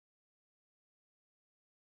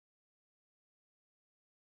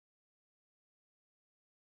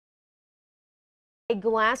A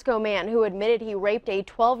Glasgow man who admitted he raped a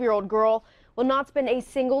 12-year-old girl will not spend a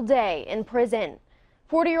single day in prison.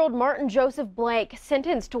 40-year-old Martin Joseph Blake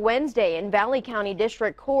sentenced Wednesday in Valley County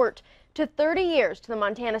District Court to 30 years to the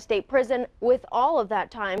Montana State Prison, with all of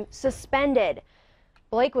that time suspended.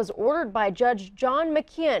 Blake was ordered by Judge John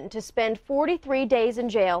McKeon to spend 43 days in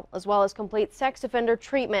jail as well as complete sex offender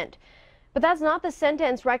treatment. But that's not the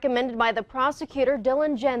sentence recommended by the prosecutor,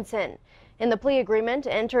 Dylan Jensen. In the plea agreement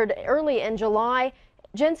entered early in July,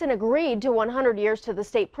 Jensen agreed to 100 years to the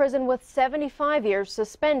state prison with 75 years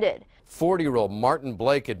suspended. 40-year-old Martin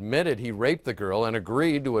Blake admitted he raped the girl and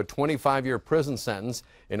agreed to a 25-year prison sentence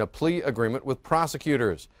in a plea agreement with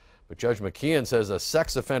prosecutors. But Judge McKeon says a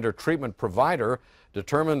sex offender treatment provider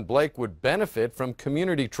determined Blake would benefit from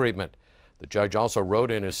community treatment. The judge also wrote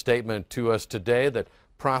in his statement to us today that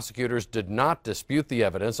prosecutors did not dispute the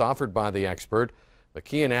evidence offered by the expert.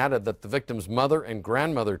 McKeon added that the victim's mother and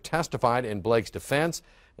grandmother testified in Blake's defense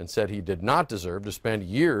and said he did not deserve to spend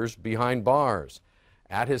years behind bars.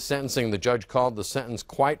 At his sentencing, the judge called the sentence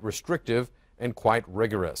quite restrictive and quite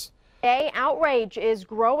rigorous. Today, outrage is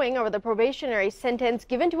growing over the probationary sentence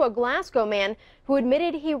given to a Glasgow man who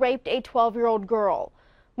admitted he raped a 12-year-old girl.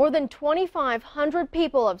 More than 2,500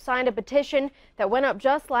 people have signed a petition that went up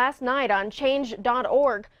just last night on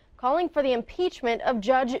change.org calling for the impeachment of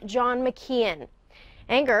Judge John McKeon.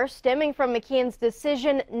 Anger stemming from McKeon's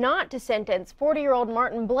decision not to sentence 40-year-old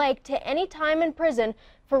Martin Blake to any time in prison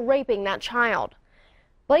for raping that child.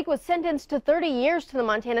 Blake was sentenced to 30 years to the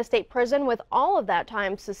Montana State Prison with all of that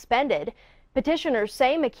time suspended. Petitioners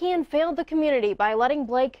say McKeon failed the community by letting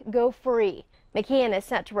Blake go free. McKeon is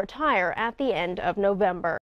set to retire at the end of November.